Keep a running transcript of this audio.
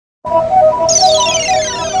Hey,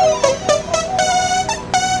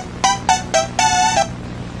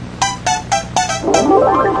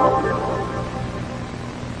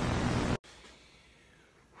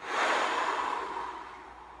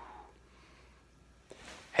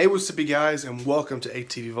 what's up, you guys, and welcome to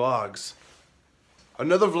ATV Vlogs.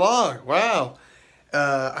 Another vlog, wow.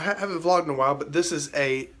 I haven't vlogged in a while, but this is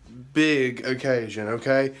a big occasion,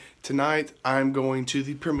 okay? Tonight, I'm going to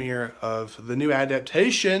the premiere of the new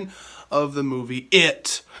adaptation of the movie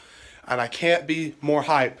It. And I can't be more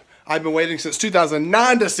hype. I've been waiting since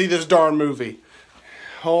 2009 to see this darn movie.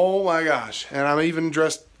 Oh my gosh. And I'm even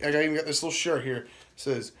dressed, I even got this little shirt here. It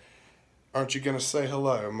says, "Aren't you going to say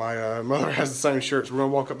hello?" My mother has the same shirt, so we're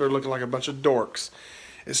going to walk up there looking like a bunch of dorks.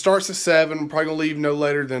 It starts at 7. We're probably going to leave no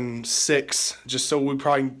later than 6, just so we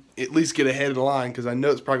probably at least get ahead of the line, because I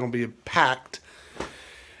know it's probably going to be packed.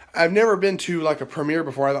 I've never been to like a premiere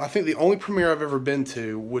before. I think the only premiere I've ever been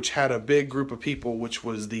to, which had a big group of people, which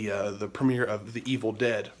was the premiere of the Evil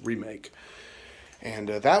Dead remake. And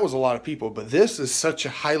that was a lot of people, but this is such a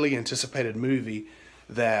highly anticipated movie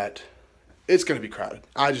that it's going to be crowded.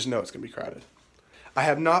 I just know it's going to be crowded. I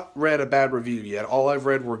have not read a bad review yet. All I've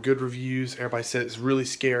read were good reviews. Everybody said it's really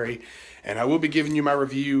scary. And I will be giving you my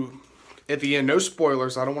review at the end. No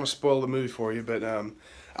spoilers. I don't want to spoil the movie for you. But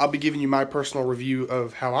I'll be giving you my personal review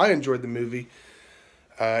of how I enjoyed the movie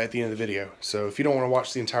at the end of the video. So if you don't want to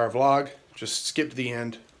watch the entire vlog, just skip to the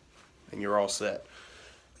end and you're all set.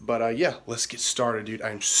 But yeah, let's get started, dude.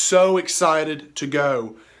 I'm so excited to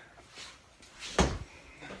go.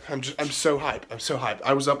 I'm so hyped. I'm so hyped.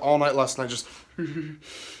 I was up all night last night just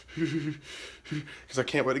because I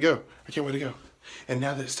can't wait to go. I can't wait to go. And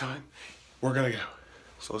now that it's time, we're gonna go.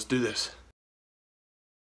 So let's do this.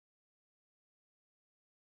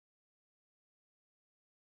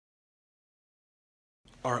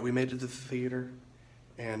 All right, we made it to the theater,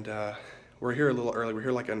 and we're here a little early. We're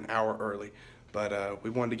here like an hour early, but we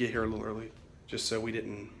wanted to get here a little early just so we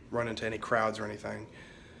didn't run into any crowds or anything.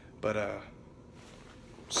 But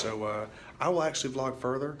So I will actually vlog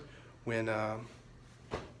further when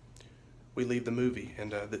we leave the movie.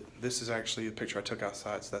 And this is actually a picture I took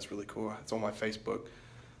outside, so that's really cool. It's on my Facebook.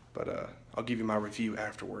 But I'll give you my review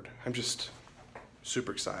afterward. I'm just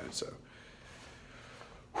super excited, so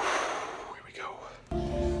here we go.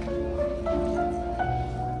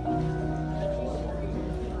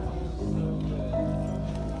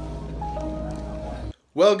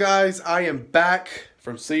 Well, guys, I am back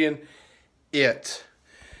from seeing It.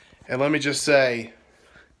 And let me just say,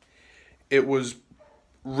 it was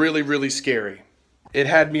really, really scary. It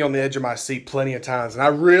had me on the edge of my seat plenty of times. And I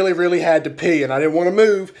really, really had to pee. And I didn't want to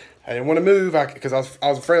move. I didn't want to move because I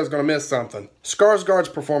was afraid I was going to miss something. Skarsgård's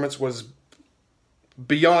performance was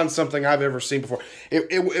beyond something I've ever seen before.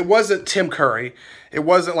 It wasn't Tim Curry. It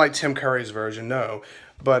wasn't like Tim Curry's version, no.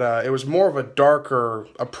 But it was more of a darker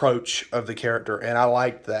approach of the character. And I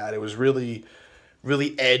liked that. It was really,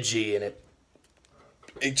 really edgy. And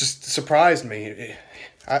it just surprised me.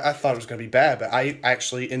 I thought it was going to be bad, but I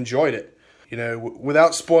actually enjoyed it. You know,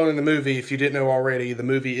 without spoiling the movie, if you didn't know already, the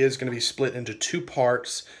movie is going to be split into 2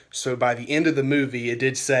 parts. So by the end of the movie, it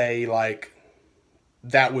did say, like,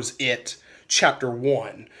 that was it, chapter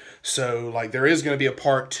 1. So, like, there is going to be a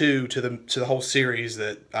part 2 to the whole series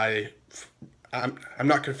that I'm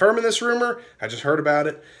not confirming this rumor. I just heard about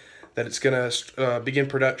it, that it's going to begin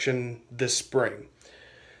production this spring.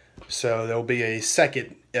 So there'll be a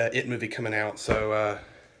second It movie coming out. So,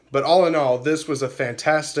 but all in all, this was a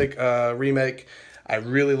fantastic remake. I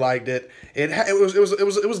really liked it.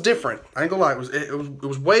 It was different. I ain't gonna lie. It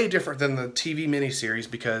was way different than the TV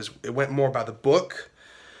miniseries because it went more by the book,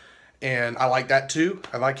 and I like that too.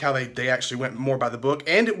 I like how they actually went more by the book,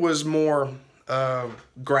 and it was more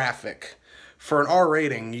graphic. For an R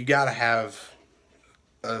rating, you gotta have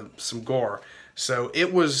some gore. So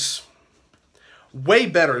it was way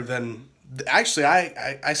better than, actually,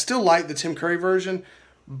 I still like the Tim Curry version,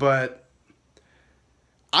 but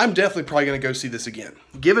I'm definitely probably going to go see this again.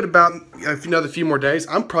 Give it about another few more days.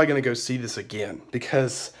 I'm probably going to go see this again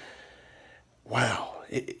because, wow,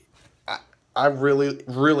 I really,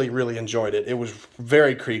 really, really enjoyed it. It was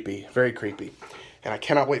very creepy, and I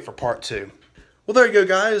cannot wait for part 2. Well, there you go,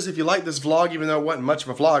 guys. If you like this vlog, even though it wasn't much of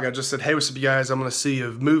a vlog, I just said, hey, what's up, you guys? I'm going to see a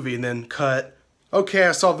movie, and then cut. Okay,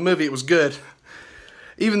 I saw the movie. It was good.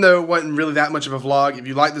 Even though it wasn't really that much of a vlog, if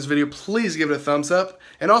you like this video, please give it a thumbs up.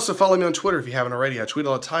 And also follow me on Twitter if you haven't already. I tweet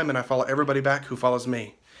all the time, and I follow everybody back who follows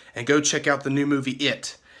me. And go check out the new movie,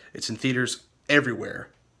 It. It's in theaters everywhere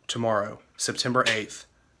tomorrow, September 8th,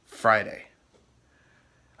 Friday.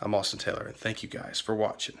 I'm Austin Taylor, and thank you guys for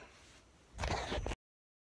watching.